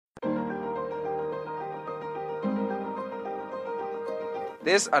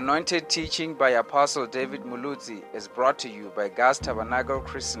This anointed teaching by Apostle David Muludzi is brought to you by God's Tabernacle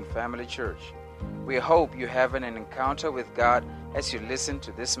Christian Family Church. We hope you have an encounter with God as you listen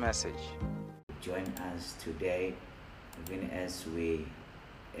to this message. Join us today, even as we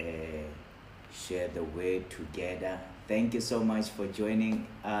share the word together. Thank you so much for joining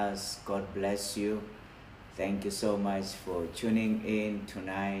us. God bless you. Thank you so much for tuning in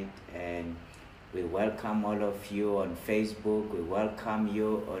tonight, and we welcome all of you on Facebook. We welcome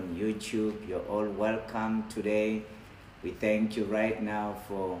you on YouTube. You're all welcome today. We thank you right now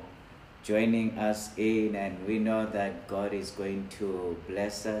for joining us in, and we know that God is going to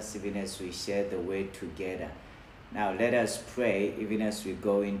bless us even as we share the word together. Now let us pray even as we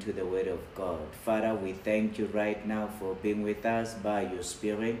go into the word of God. Father, we thank you right now for being with us by your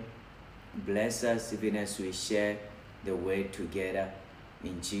Spirit. Bless us even as we share the word together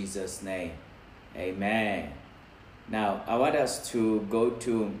in Jesus' name. Amen. Now I want us to go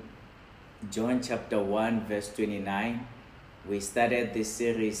to John chapter 1 verse 29. We started this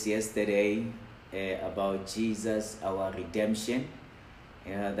series yesterday about Jesus, our redemption.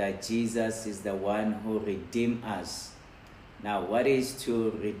 You know that Jesus is the one who redeemed us. Now what is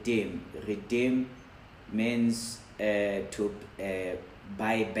to redeem? Redeem means to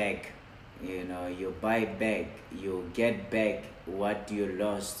buy back. You know, you buy back, you get back what you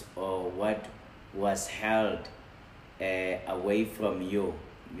lost or what was held away from you.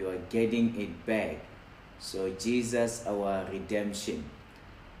 You are getting it back. So Jesus, our redemption.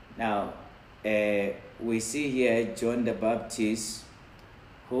 Now, we see here John the Baptist,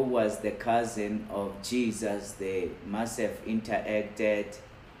 who was the cousin of Jesus. They must have interacted,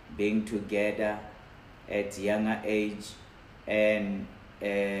 being together at younger age, and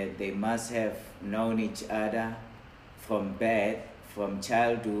they must have known each other from birth, from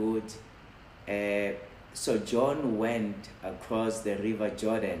childhood. So John went across the river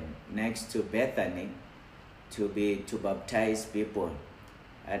Jordan next to Bethany to baptize people.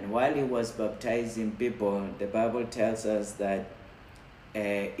 And while he was baptizing people, the Bible tells us that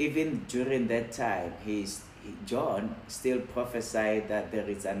even during that time, John still prophesied that there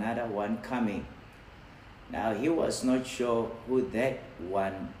is another one coming. Now, he was not sure who that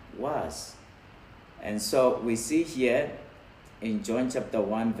one was. And so we see here in John chapter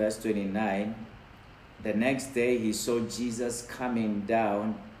 1 verse 29, the next day he saw Jesus coming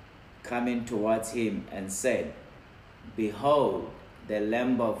towards him, and said, "Behold, the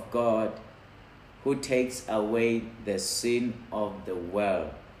Lamb of God who takes away the sin of the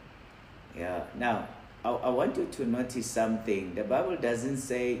world." Yeah. Now, I want you to notice something. The Bible doesn't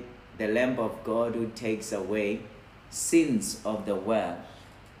say the Lamb of God who takes away sins of the world,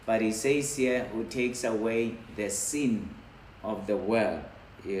 but it says here who takes away the sin of the world.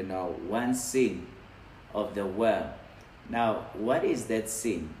 You know, one sin of the world. Now, what is that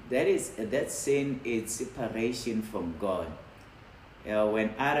sin? That sin is separation from God.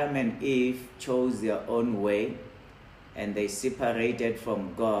 When Adam and Eve chose their own way and they separated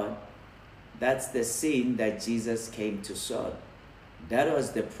from God, that's the sin that Jesus came to solve. That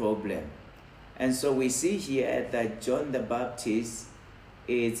was the problem. And so we see here that John the Baptist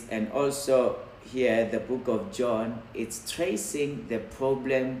is, and also here the book of John, it's tracing the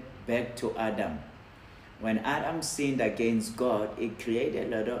problem back to Adam. When Adam sinned against God, it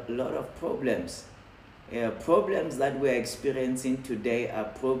created a lot of problems. Problems that we're experiencing today are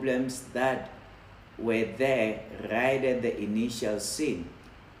problems that were there right at the initial sin.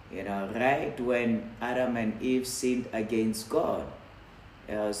 You know, right when Adam and Eve sinned against God.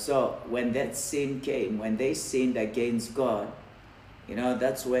 So when that sin came, when they sinned against God, you know,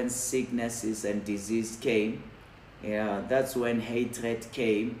 that's when sicknesses and disease came. That's when hatred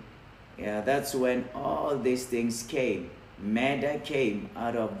came. That's when all these things came. Murder came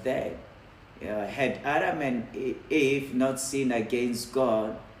out of that. Had Adam and Eve not sinned against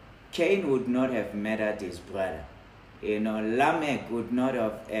God, Cain would not have murdered his brother. Lamech would not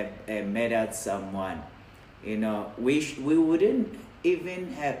have murdered someone. We wouldn't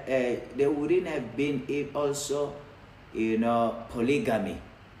even have, there wouldn't have been also, polygamy.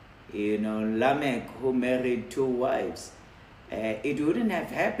 Lamech, who married 2 wives, it wouldn't have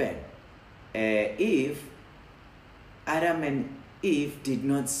happened if Adam and Eve did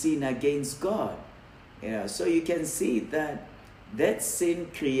not sin against God. So you can see that sin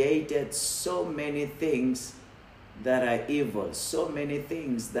created so many things that are evil, so many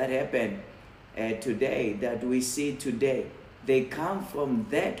things that happen today, that we see today. They come from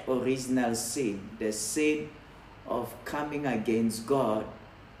that original sin, the sin of coming against God,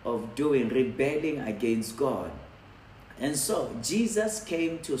 of rebelling against God. And so Jesus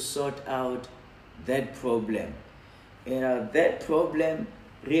came to sort out that problem. That problem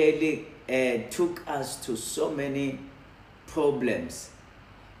really took us to so many problems.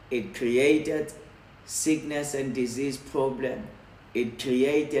 It created sickness and disease problem. It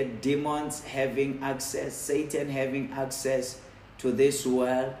created demons having access, Satan having access to this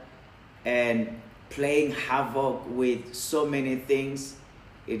world and playing havoc with so many things.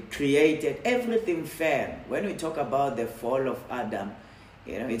 It created, everything fell. When we talk about the fall of Adam,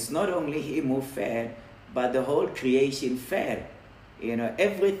 it's not only him who fell, but the whole creation fell.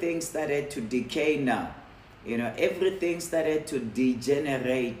 Everything started to decay now. Everything started to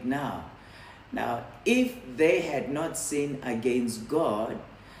degenerate now. Now, if they had not sinned against God,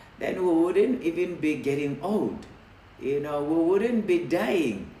 then we wouldn't even be getting old. We wouldn't be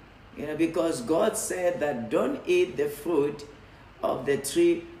dying. Because God said that don't eat the fruit of the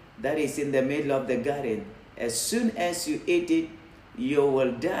tree that is in the middle of the garden. As soon as you eat it, you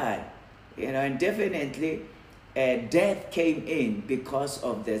will die. And definitely death came in because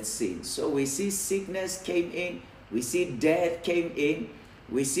of that sin. So we see sickness came in, we see death came in,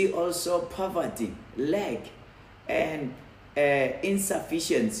 we see also poverty, lack, and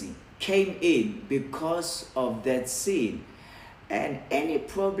insufficiency came in because of that sin. And any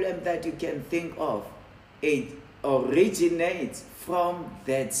problem that you can think of, it originates from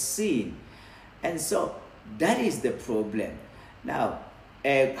that sin. And so that is the problem. Now,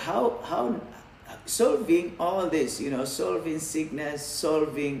 how solving all this, solving sickness,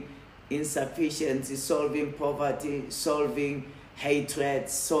 solving insufficiency, solving poverty, solving hatred,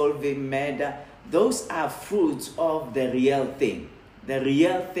 solving murder, those are fruits of the real thing. The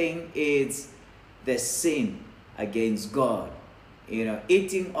real thing is the sin against God.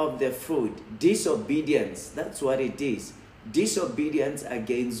 Eating of the fruit, disobedience, that's what it is. Disobedience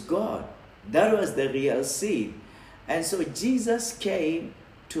against God. That was the real sin. And so Jesus came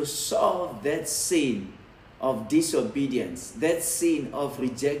to solve that sin of disobedience, that sin of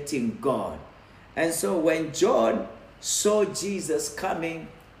rejecting God. And so when John saw Jesus coming,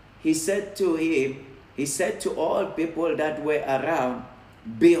 he said to all people that were around,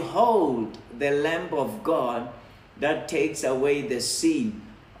 "Behold the Lamb of God that takes away the sin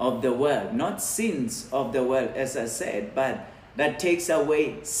of the world." Not sins of the world, as I said, but that takes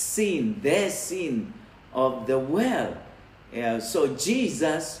away sin, their sin of the world. So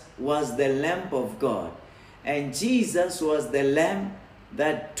Jesus was the Lamb of God. And Jesus was the Lamb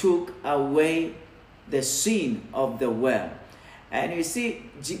that took away the sin of the world. And you see,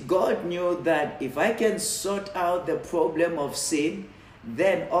 God knew that if I can sort out the problem of sin,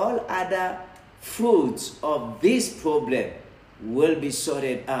 then all other fruits of this problem will be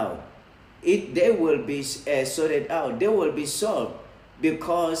sorted out. They will be sorted out. They will be solved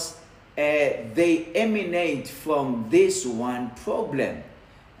because they emanate from this one problem.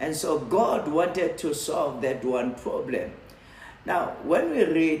 And so God wanted to solve that one problem. Now, when we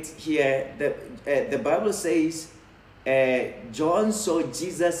read here, the Bible says, John saw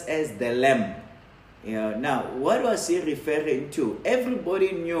Jesus as the Lamb. Now, what was he referring to?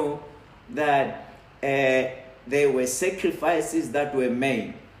 Everybody knew that there were sacrifices that were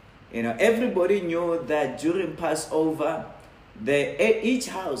made. Everybody knew that during Passover, each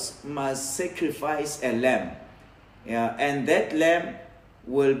house must sacrifice a lamb. And that lamb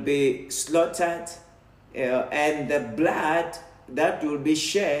will be slaughtered, and the blood that will be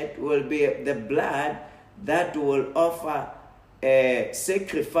shed will be the blood that will offer a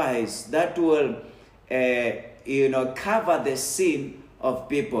sacrifice that will cover the sin of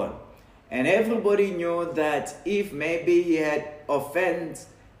people. And everybody knew that if maybe he had offense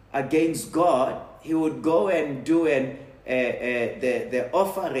against God, he would go and do the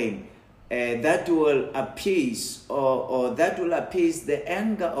offering that will appease or that will appease the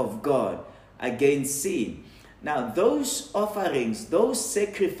anger of God against sin. Now, those offerings, those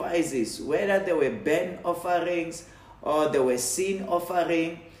sacrifices, whether they were burnt offerings or they were sin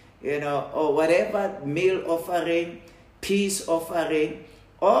offering, or whatever meal offering, peace offering,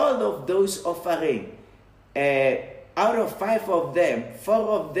 all of those offerings, out of 5 of them, 4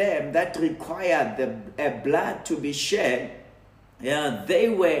 of them that required the blood to be shed,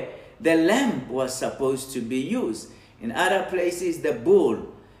 the lamb was supposed to be used. In other places, the bull,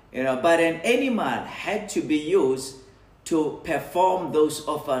 but an animal had to be used to perform those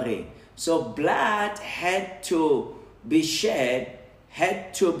offerings. So blood had to be shed,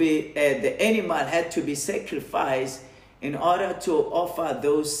 the animal had to be sacrificed in order to offer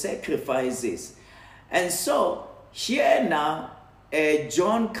those sacrifices. And so here now,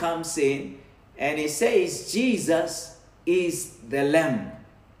 John comes in and he says Jesus is the Lamb.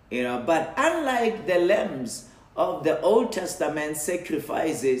 But unlike the lambs of the Old Testament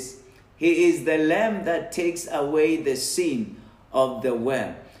sacrifices, He is the Lamb that takes away the sin of the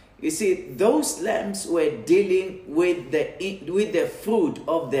world. You see, those lambs were dealing with the fruit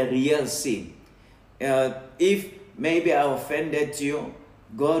of the real sin. If maybe I offended you,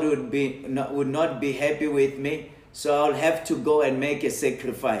 God would not be happy with me, so I'll have to go and make a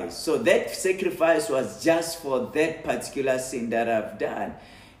sacrifice. So that sacrifice was just for that particular sin that I've done.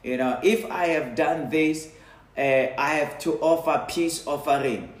 If I have done this, I have to offer peace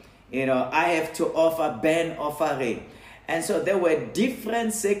offering. I have to offer burnt offering. And so there were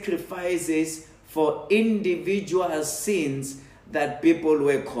different sacrifices for individual sins that people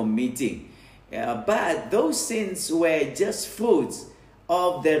were committing. But those sins were just fruits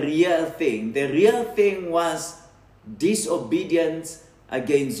of the real thing. The real thing was disobedience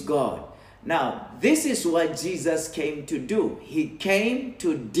against God. Now, this is what Jesus came to do. He came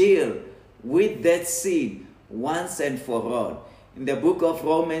to deal with that sin once and for all. In the book of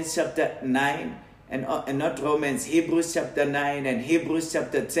Romans chapter 9, and not Romans, Hebrews chapter 9 and Hebrews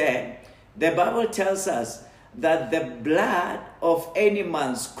chapter 10, the Bible tells us that the blood of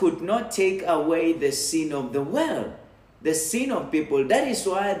animals could not take away the sin of the world, the sin of people. That is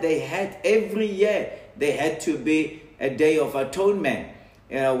why they had every year, they had to be a day of atonement,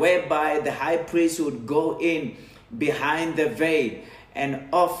 whereby the high priest would go in behind the veil and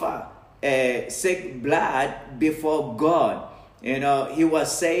offer sick blood before God. He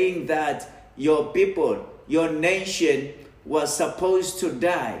was saying that your people, your nation was supposed to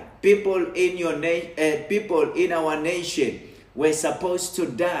die. People in our nation were supposed to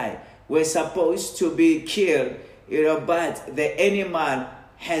die, were supposed to be killed, but the animal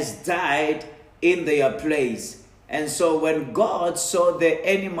has died in their place. And so when God saw the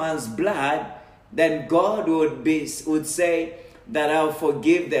animal's blood, then God would say that I'll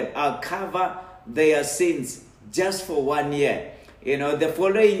forgive them. I'll cover their sins just for 1 year. The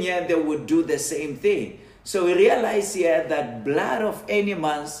following year they would do the same thing. So we realize here that blood of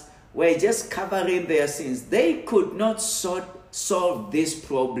animals were just covering their sins. They could not solve this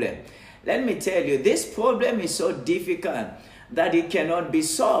problem. Let me tell you, this problem is so difficult that it cannot be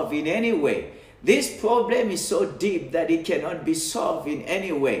solved in any way. This problem is so deep that it cannot be solved in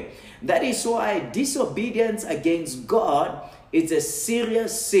any way. That is why disobedience against God is a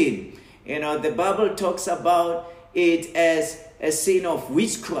serious sin. The Bible talks about it as a sin of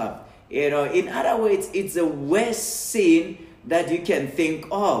witchcraft. In other words, it's the worst sin that you can think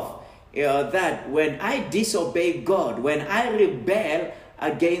of. That when I disobey God, when I rebel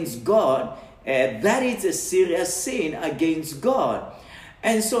against God, that is a serious sin against God.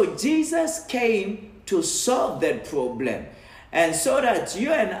 And so Jesus came to solve that problem. And so that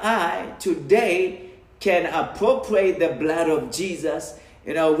you and I today can appropriate the blood of Jesus.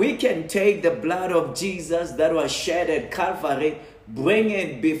 We can take the blood of Jesus that was shed at Calvary, bring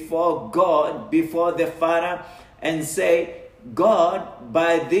it before God, before the Father, and say, God,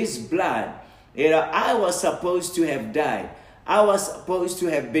 by this blood, I was supposed to have died. I was supposed to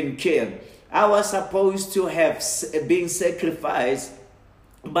have been killed. I was supposed to have been sacrificed,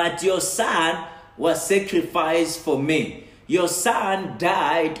 but your son was sacrificed for me. Your son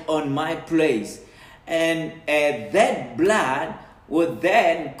died on my place. And that blood would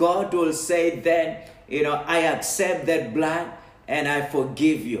then, God will say then, I accept that blood and I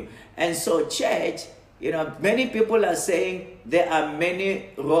forgive you. And so church, many people are saying there are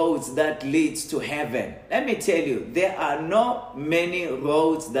many roads that leads to heaven. Let me tell you, there are not many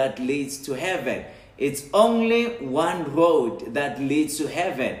roads that leads to heaven. It's only one road that leads to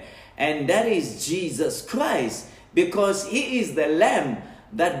heaven, and that is Jesus Christ, because he is the Lamb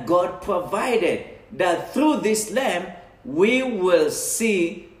that God provided, that through this Lamb we will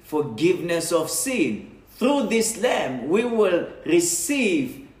see forgiveness of sin. Through this Lamb we will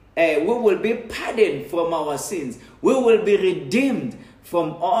receive, we will be pardoned from our sins. We will be redeemed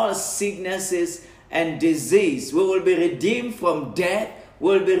from all sicknesses and disease. We will be redeemed from death.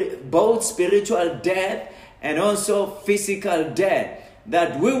 We will be both spiritual death and also physical death.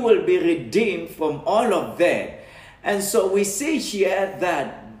 That we will be redeemed from all of that. And so we see here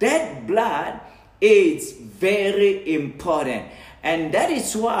that that blood is very important. And that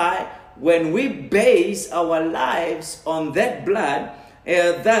is why when we base our lives on that blood,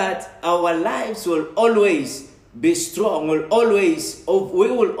 that our lives will always be strong, we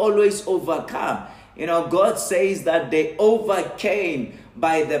will always overcome. God says that they overcame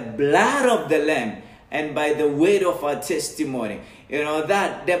by the blood of the Lamb and by the word of our testimony.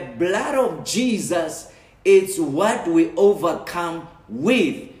 That the blood of Jesus is what we overcome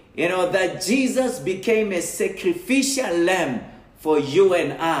with. That Jesus became a sacrificial lamb for you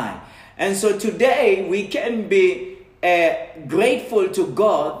and I. And so today we can be grateful to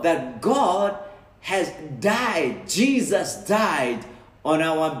God that God has died, Jesus died on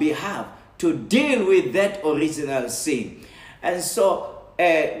our behalf to deal with that original sin. And so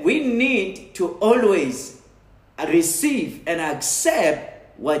we need to always receive and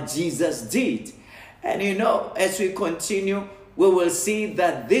accept what Jesus did. And as we continue, we will see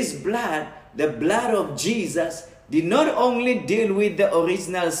that this blood, the blood of Jesus, did not only deal with the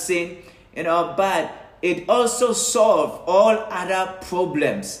original sin, but it also solved all other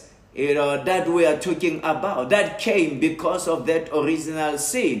problems, that we are talking about, that came because of that original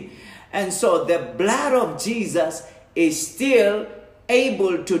sin. And so the blood of Jesus is still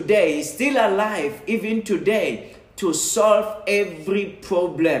able today, still alive even today, to solve every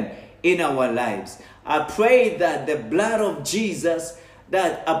problem in our lives. I pray that the blood of Jesus,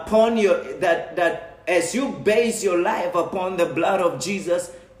 that as you base your life upon the blood of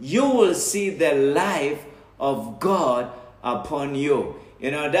Jesus, you will see the life of God upon you.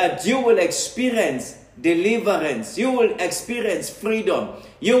 That you will experience deliverance, you will experience freedom,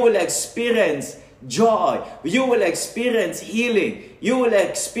 you will experience joy, you will experience healing, you will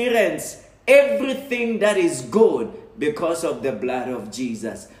experience everything that is good because of the blood of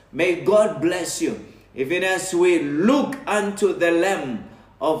Jesus. May God bless you, even as we look unto the Lamb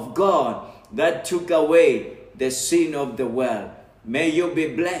of God that took away the sin of the world. May you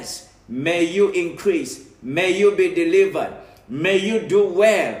be blessed, may you increase, may you be delivered, may you do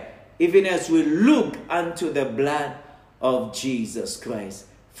well, even as we look unto the blood of Jesus Christ.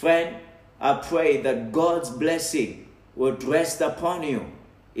 Friend, I pray that God's blessing would rest upon you,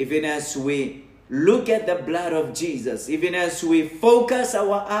 even as we look at the blood of Jesus, even as we focus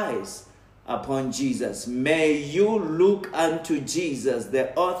our eyes upon Jesus. May you look unto Jesus,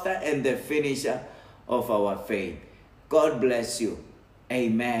 the author and the finisher of our faith. God bless you.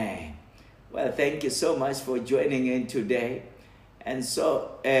 Amen. Well, thank you so much for joining in today. And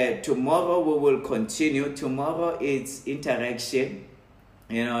so tomorrow we will continue. Tomorrow it's interaction,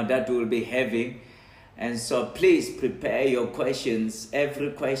 that we'll be having. And so please prepare your questions.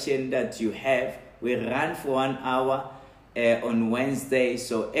 Every question that you have, we run for 1 hour on Wednesday.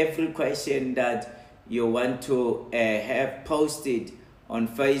 So every question that you want to have posted on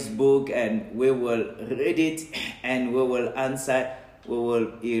Facebook, and we will read it and we will answer. We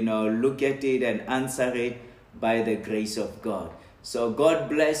will, look at it and answer it by the grace of God. So God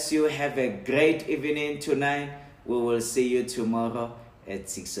bless you. Have a great evening tonight. We will see you tomorrow at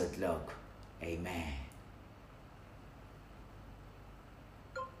 6 o'clock. Amen.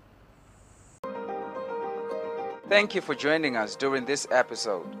 Thank you for joining us during this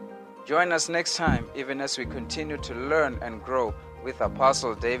episode. Join us next time, even as we continue to learn and grow with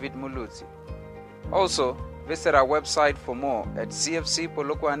Apostle David Muluzi. Also, visit our website for more at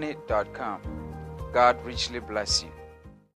cfcpolokwane.com. God richly bless you.